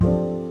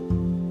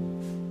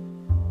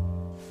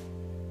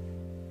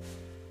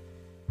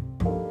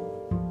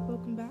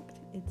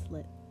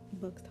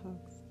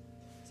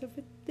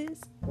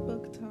this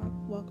book talk.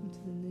 Welcome to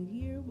the new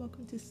year.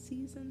 Welcome to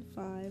season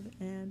 5,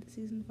 and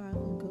season 5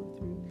 will go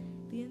through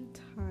the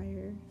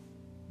entire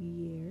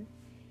year.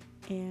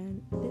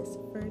 And this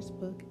first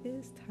book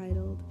is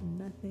titled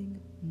Nothing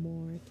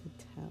More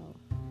to Tell.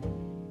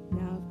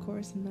 Now, of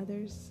course,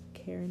 another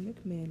Karen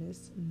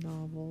McManus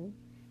novel,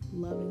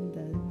 loving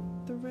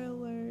the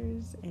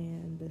thrillers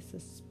and the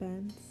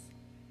suspense.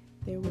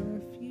 There were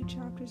a few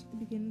chapters at the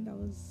beginning that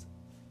was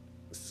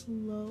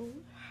slow,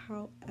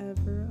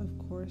 however,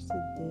 of course,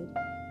 it did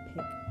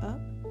pick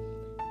up,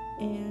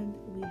 and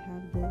we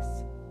have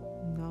this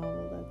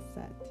novel that's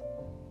set.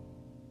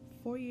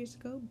 4 years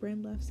ago,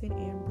 Bryn left St.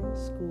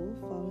 Ambrose School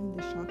following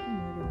the shocking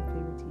murder of her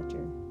favorite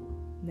teacher.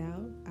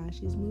 Now, as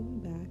she's moving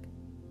back,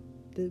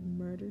 the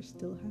murder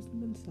still hasn't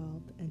been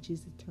solved, and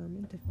she's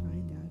determined to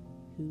find out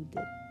who did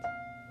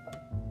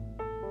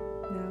it.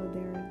 Now,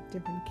 there are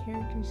different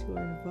characters who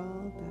are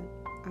involved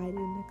that I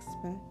didn't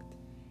expect,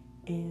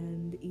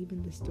 and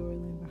even the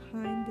storyline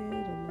behind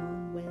it,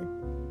 along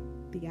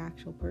with the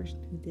actual person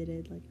who did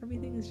it, like,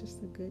 everything is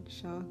just a good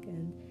shock,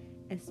 and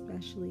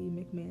especially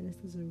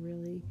McManus is a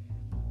really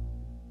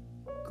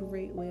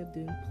great way of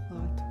doing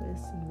plot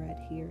twists and red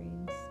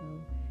herrings.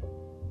 So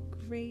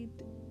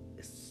great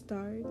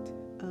start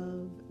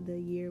of the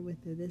year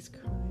with this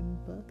crime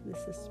book, this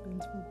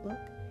suspenseful book,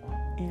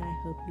 and I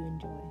hope you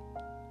enjoy.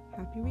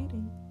 Happy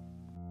reading.